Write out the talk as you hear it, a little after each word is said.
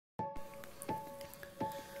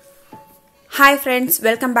Hi friends,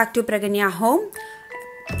 welcome back to Praganya Home.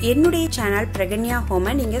 என்னுடைய channel Pragnya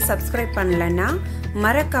ஹோமை நீங்க subscribe பண்ணலனா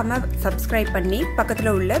மறக்காம சப்ஸ்கிரைப் பண்ணி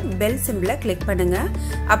பக்கத்துல உள்ள பெல் சிம்பலை கிளிக் பண்ணுங்க.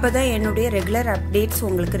 அப்பதான் என்னுடைய ரெகுலர் அப்டேட்ஸ்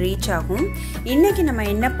உங்களுக்கு ரீச் ஆகும். இன்னைக்கு நம்ம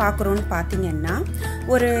என்ன பார்க்கறோம்னு பாத்தீங்கன்னா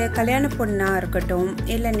ஒரு கல்யாண பொண்ணா இருக்கட்டும்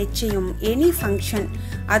இல்ல நிச்சயம் எனி ஃபங்க்ஷன்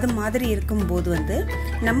அது மாதிரி இருக்கும்போது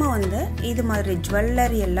நம்ம இது மாதிரி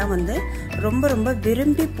ஜுவல்லரி எல்லாம் ரொம்ப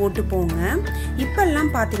விரும்பி போட்டு போங்க.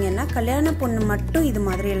 இப்பெல்லாம் பாத்தீங்கன்னா கல்யாண பொண்ணு மட்டும் இது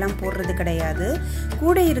மாதிரி எல்லாம் போடுறது கிடையாது.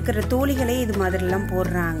 கூட இருக்கிற தோழிகளே இது மாதிரி எல்லாம்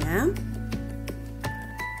போடுறாங்க.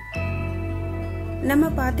 நம்ம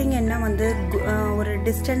பாத்தீங்கன்னா ஒரு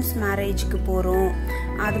டிஸ்டன்ஸ் மேரேஜ்க்கு போறோம்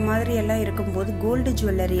அது மாதிரி எல்லாம் இருக்கும்போது கோல்டு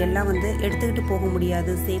ஜுவல்லரி எல்லாம் எடுத்துக்கிட்டு போக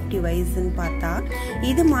முடியாது சேஃப்டி வைஸ்ன்னு பார்த்தா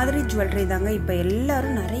இது மாதிரி ஜுவல்லரி தாங்க இப்ப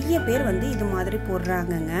எல்லாரும் நிறைய பேர் இது மாதிரி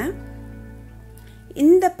போடுறாங்கங்க.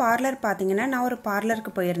 இந்த பார்லர் பாத்தீங்கன்னா நான் ஒரு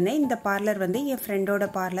பார்லருக்கு போயிருந்தேன். இந்த பார்லர் என் ஃப்ரெண்டோட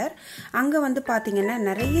பார்லர். அங்க பாத்தீங்கன்னா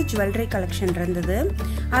நிறைய ஜுவல்லரி கலெக்ஷன் இருந்தது.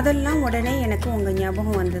 அதெல்லாம் உடனே எனக்கு உங்க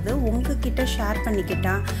ஞாபகம் வந்தது. உங்ககிட்ட ஷேர்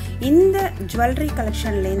பண்ணிக்கிட்டா இந்த ஜுவல்லரி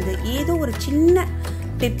கலெக்ஷன்ல இருந்து ஏதோ ஒரு சின்ன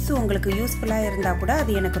டிப்ஸ் உங்களுக்கு யூஸ்ஃபுல்லா இருந்தா கூட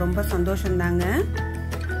அது எனக்கு ரொம்ப சந்தோஷம் தாங்க.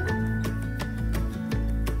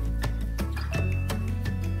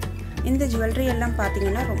 இந்த ஜுவல்லரி எல்லாம்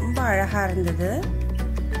பாத்தீங்கன்னா ரொம்ப அழகா இருந்தது.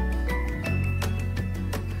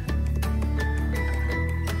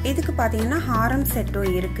 இதுக்கு பாத்தீங்கன்னா ஹாரம்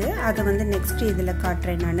செட்டும் இருக்கு. அதை நெக்ஸ்ட் இதுல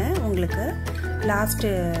காட்டுறேன். நான் உங்களுக்கு லாஸ்ட்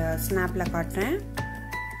ஸ்னாப்ல காட்டுறேன்.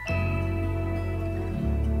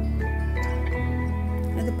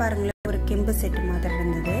 இது பாருங்களேன், ஒரு கெம்பு செட் மாதிரி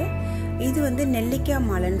இருந்தது. இது நெல்லிக்காய்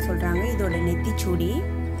மாலைன்னு சொல்றாங்க. இதோட நெத்திச்சூடி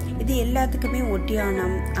இது எல்லாத்துக்குமே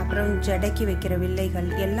ஒட்டியானம் அப்புறம் ஜடைக்கு வைக்கிற வில்லைகள்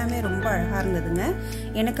எல்லாமே ரொம்ப அழகா இருந்ததுங்க.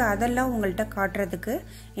 எனக்கு அதெல்லாம் உங்கள்கிட்ட காட்டுறதுக்கு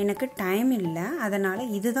எனக்கு டைம் இல்லை. அதனால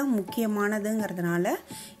இதுதான் முக்கியமானதுங்கிறதுனால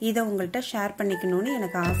இதை உங்கள்கிட்ட ஷேர் பண்ணிக்கணும்னு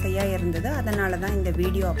எனக்கு ஆசையா இருந்தது. அதனால தான் இந்த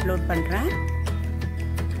வீடியோ அப்லோட் பண்றேன்.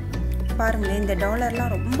 பாருங்களேன், இந்த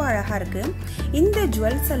டாலர்லாம் ரொம்ப அழகா இருக்கு. இந்த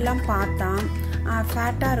ஜுவல்ஸ் எல்லாம் பார்த்தா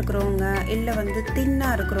ஃபேட்டா இருக்கிறவங்க இல்ல தின்னா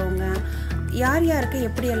இருக்கிறவங்க யார் யாருக்கு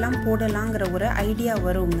எப்படி எல்லாம் போடலாங்கிற ஒரு ஐடியா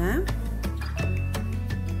வருங்க.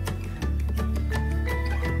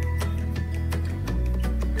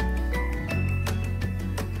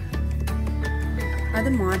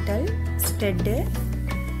 அது மாட்டல் ஸ்டெட்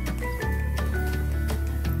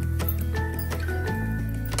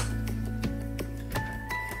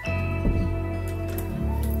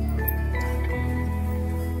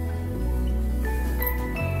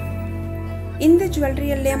இந்த ஜுவல்லரி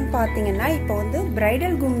எல்லாம் பாத்தீங்கன்னா இப்போ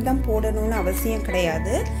பிரைடல் கும் தான் போடணும்னு அவசியம்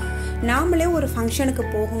கிடையாது. நாமளே ஒரு ஃபங்க்ஷனுக்கு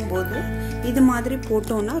போகும்போது இது மாதிரி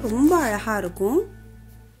போட்டோம்னா ரொம்ப அழகா இருக்கும்.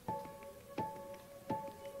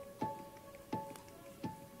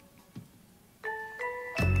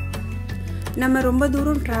 நம்ம ரொம்ப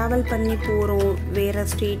தூரம் டிராவல் பண்ணி போறோம், வேற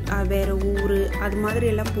ஸ்டேட் வேற ஊரு அது மாதிரி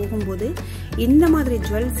எல்லாம் போகும்போது இந்த மாதிரி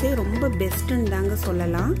ஜுவல்ஸே ரொம்ப பெஸ்ட்ன்னு தாங்க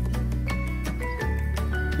சொல்லலாம்.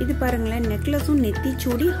 இது பாருங்களேன், நெக்லஸும்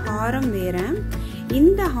நெத்திச்சூடி ஹாரம் வேற.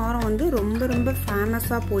 இந்த ஹாரம் ரொம்ப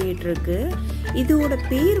ஃபேமஸா போயிட்டு இருக்கு. இதோட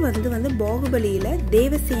பேர் பாகுபலியில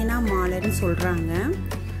தேவசேனா மாலைன்னு சொல்றாங்க.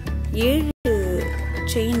 7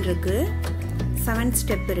 செயின் இருக்கு, 7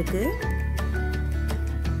 ஸ்டெப் இருக்கு.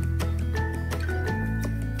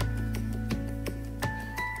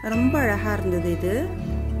 ரொம்ப அழகா இருந்தது. இது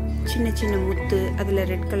சின்ன சின்ன முத்து, அதுல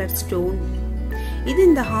ரெட் கலர் ஸ்டோன். இது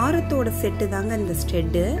இந்த ஹாரத்தோட செட்டு தாங்க இந்த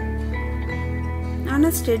ஸ்டெட்டு. ஆனா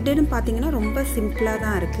ஸ்டெட்டுன்னு பாத்தீங்கன்னா ரொம்ப சிம்பிளா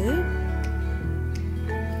தான் இருக்கு.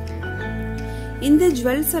 இந்த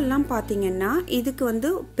ஜுவல்ஸ் எல்லாம் பாத்தீங்கன்னா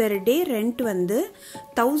இதுக்கு பெர் டே ரெண்ட்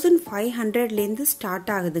 1500ல இருந்து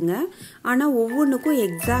ஸ்டார்ட் ஆகுதுங்க. ஆனா ஒவ்வொன்றுக்கும்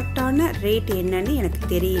எக்ஸாக்டான ரேட் என்னன்னு எனக்கு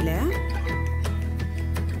தெரியல.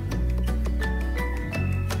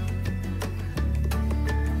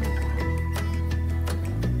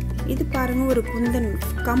 இது பாருங்க, ஒரு குந்தன்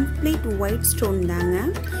கம்ப்ளீட் ஒயிட் ஸ்டோன் தாங்க.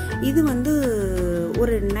 இது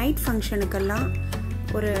ஒரு நைட் ஃபங்க்ஷனுக்கெல்லாம்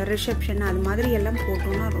ஒரு ரிசப்ஷன் அது மாதிரி எல்லாம்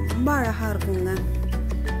போட்டோம்னா ரொம்ப அழகா இருக்குங்க.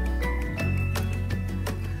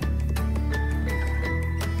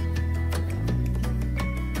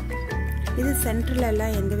 இது சென்டர்ல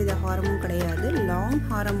எல்லாம் எந்தவித ஹாரமும் கிடையாது. லாங்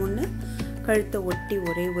ஹாரம் ஒன்று கழுத்தை ஒட்டி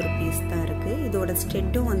ஒரே ஒரு பீஸ் தான் இருக்கு. இதோட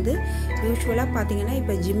ஸ்டெட்டும் யூஸ்வலா பாத்தீங்கன்னா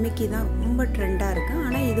இப்ப ஜிம்மிக்கு தான் ரொம்ப ட்ரெண்டா இருக்கு.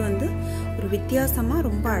 ஆனா இது ஒரு வித்தியாசமா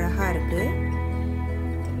ரொம்ப அழகா இருக்கு.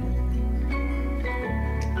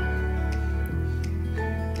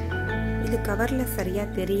 இது கவர்ல சரியா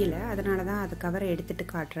தெரியல, அதனாலதான் அது கவரை எடுத்துட்டு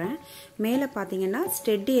காட்டுறேன். மேல பாத்தீங்கன்னா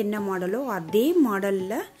ஸ்டெட் என்ன மாடலோ அதே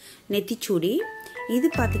மாடல்ல நெத்திச்சூடி. இது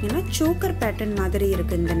பாத்தீங்கன்னா சோக்கர் பேட்டர்ன் மாதிரி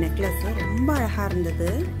இருக்கு. இந்த நெக்லஸ் ரொம்ப அழகா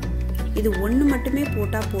இருந்தது. இது ஒன்று மட்டுமே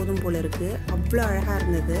போட்டால் போதும் போல இருக்கு, அவ்வளோ அழகாக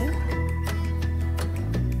இருந்தது.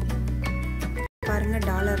 பாருங்க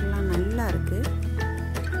டாலர்லாம் நல்லா இருக்கு.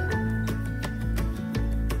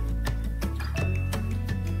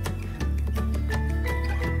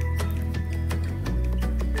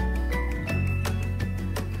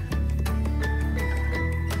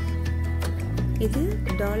 இது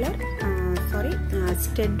டாலர்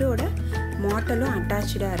ஸ்டெட்டோட மாடலும்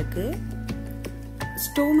அட்டாச்சாக இருக்கு.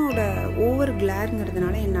 ஸ்டோனோட ஓவர்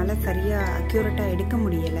கிளார்ங்கிறதுனால என்னால் சரியாக அக்யூரேட்டாக எடுக்க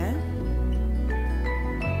முடியலை.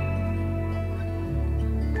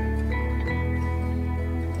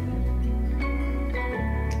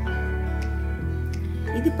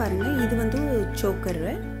 இது பாருங்க, இது வந்து சோக்கர்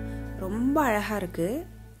ரொம்ப அழகா இருக்கு.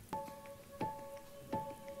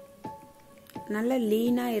 நல்ல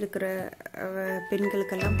லீனா இருக்கிற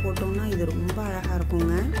பெண்களுக்கெல்லாம் போட்டோம்னா இது ரொம்ப அழகா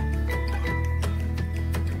இருக்குங்க.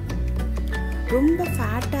 ரொம்ப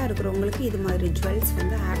ஃபேட்டா இருக்கிறவங்களுக்கு இது மாதிரி ஜுவல்ஸ்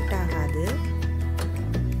வந்து ஆப்ட் ஆகாது.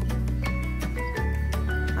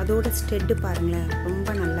 அதோட ஸ்டெட் பாருங்களேன்,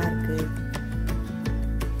 ரொம்ப நல்லா இருக்கு.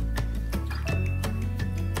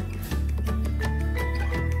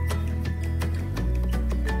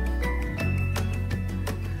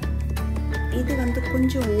 இது வந்து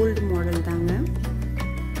கொஞ்சம் ஓல்டு மாடல் தாங்க.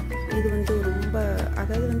 இது வந்து ரொம்ப,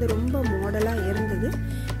 அதாவது வந்து ரொம்ப மாடலாக இருந்தது.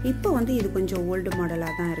 இப்போ வந்து இது கொஞ்சம் ஓல்டு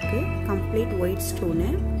மாடலாக தான் இருக்கு. கம்ப்ளீட் ஒயிட் ஸ்டோனு,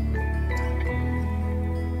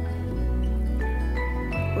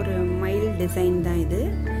 ஒரு மைல் டிசைன் தான் இது.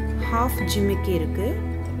 ஹாஃப் ஜிமிக்கி இருக்கு.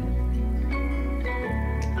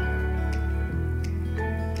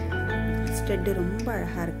 ஸ்டெட் ரொம்ப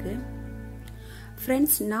அழகா இருக்கு.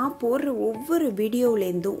 ஃப்ரெண்ட்ஸ், நான் போடுற ஒவ்வொரு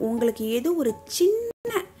வீடியோவிலேருந்தும் உங்களுக்கு ஏதோ ஒரு சின்ன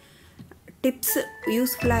டிப்ஸ்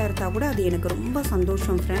யூஸ்ஃபுல்லாக இருந்தால் கூட அது எனக்கு ரொம்ப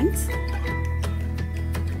சந்தோஷம் ஃப்ரெண்ட்ஸ்.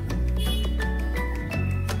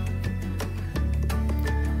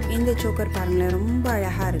 இந்த சோக்கர் பாருங்களேன், ரொம்ப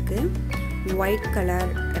அழகாக இருக்குது. White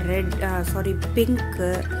colour, red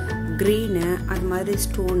pink, green, அது மாதிரி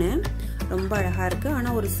ஸ்டோனு ரொம்ப அழகாக இருக்குது.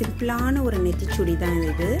 ஆனால் ஒரு சிம்பிளான ஒரு நெத்திச்சுடி தான்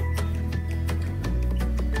இது.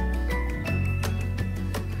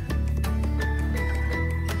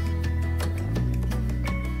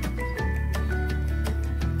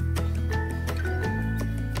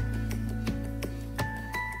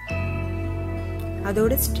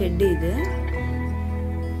 அதோட ஸ்டெட் இது.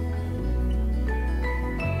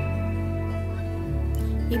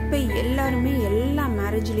 இப்ப எல்லாருமே எல்லா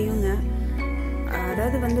மேரேஜ்லயுங்க,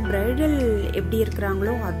 அதாவது வந்து பிரைடல் எப்படி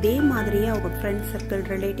இருக்கிறாங்களோ அதே மாதிரியே அவங்க ஃப்ரெண்ட் சர்க்கிள்,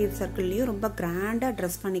 ரிலேட்டிவ் சர்க்கிள்லயும் ரொம்ப கிராண்டா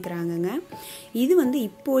ட்ரெஸ் பண்ணிக்கிறாங்கங்க. இது வந்து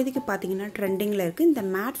இப்போதைக்கு பாத்தீங்கன்னா ட்ரெண்டிங்ல இருக்கு. இந்த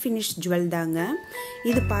மேட் ஃபினிஷ் ஜுவல் தாங்க.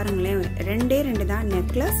 இது பாருங்களேன், ரெண்டு தான்,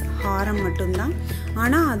 நெக்லஸ், ஹாரம் மட்டும்தான்.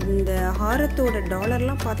 ஆனா அந்த ஹாரத்தோட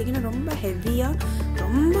டாலர்லாம் பாத்தீங்கன்னா ரொம்ப ஹெவியா,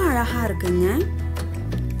 ரொம்ப அழகா இருக்குங்க.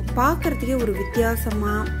 பார்க்கறதுக்கே ஒரு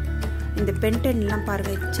வித்தியாசமா, இந்த பென்டன்லாம்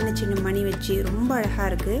பாருங்க, சின்ன சின்ன மணி வச்சு ரொம்ப அழகா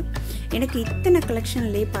இருக்கு. எனக்கு இத்தனை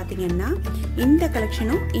கலெக்ஷன்லேயே பார்த்தீங்கன்னா இந்த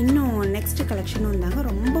கலெக்ஷனும் இன்னும் நெக்ஸ்ட் கலெக்ஷனும் தாங்க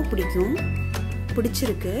ரொம்ப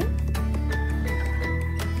பிடிச்சிருக்கு.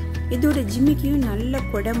 இதோட ஜிமிக்கியும் நல்ல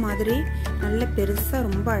கொடை மாதிரி நல்ல பெருசா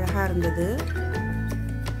ரொம்ப அழகா இருந்தது.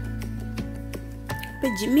 இப்போ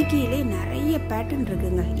ஜிமிக்கியிலே நிறைய பேட்டர்ன்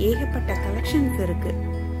இருக்குங்க, ஏகப்பட்ட கலெக்ஷன்ஸ் இருக்கு.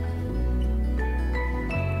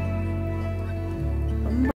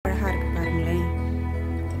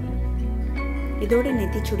 இதோட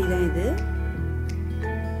நெத்திச்சுடி தான் இது.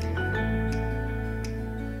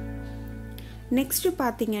 நெக்ஸ்ட்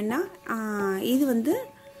பாத்தீங்கன்னா இது வந்து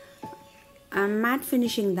மேட்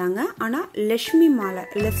ஃபினிஷிங் தாங்க. ஆனா லட்சுமி மாலை,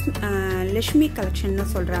 லட்சுமி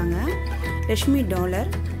கலெக்ஷன் சொல்றாங்க. லட்சுமி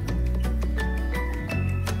டாலர்,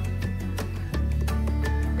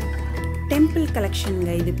 டெம்பிள்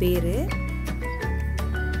கலெக்ஷனுங்க இது பேரு.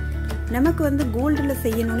 நமக்கு வந்து கோல்டுல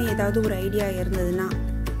செய்யணும்னு ஏதாவது ஒரு ஐடியா இருந்ததுன்னா,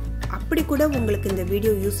 அப்படி கூட உங்களுக்கு இந்த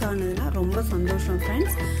வீடியோ யூஸ் ஆனதுன்னா ரொம்ப சந்தோஷம்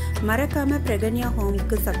ஃப்ரெண்ட்ஸ். மறக்காம பிரகன்யா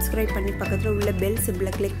ஹோம்க்கு சப்ஸ்கிரைப் பண்ணி பக்கத்தில் உள்ள பெல்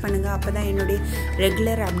சிம்பிளை கிளிக் பண்ணுங்க. அப்பதான் என்னுடைய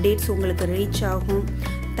ரெகுலர் அப்டேட்ஸ் உங்களுக்கு ரீச் ஆகும்.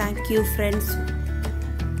 Thank you friends.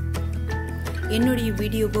 என்னுடைய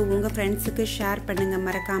வீடியோவை உங்க ஃப்ரெண்ட்ஸுக்கு ஷேர் பண்ணுங்க,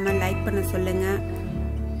 மறக்காம லைக் பண்ண சொல்லுங்க.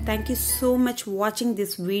 Thank you so much watching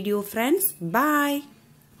this video friends. Bye.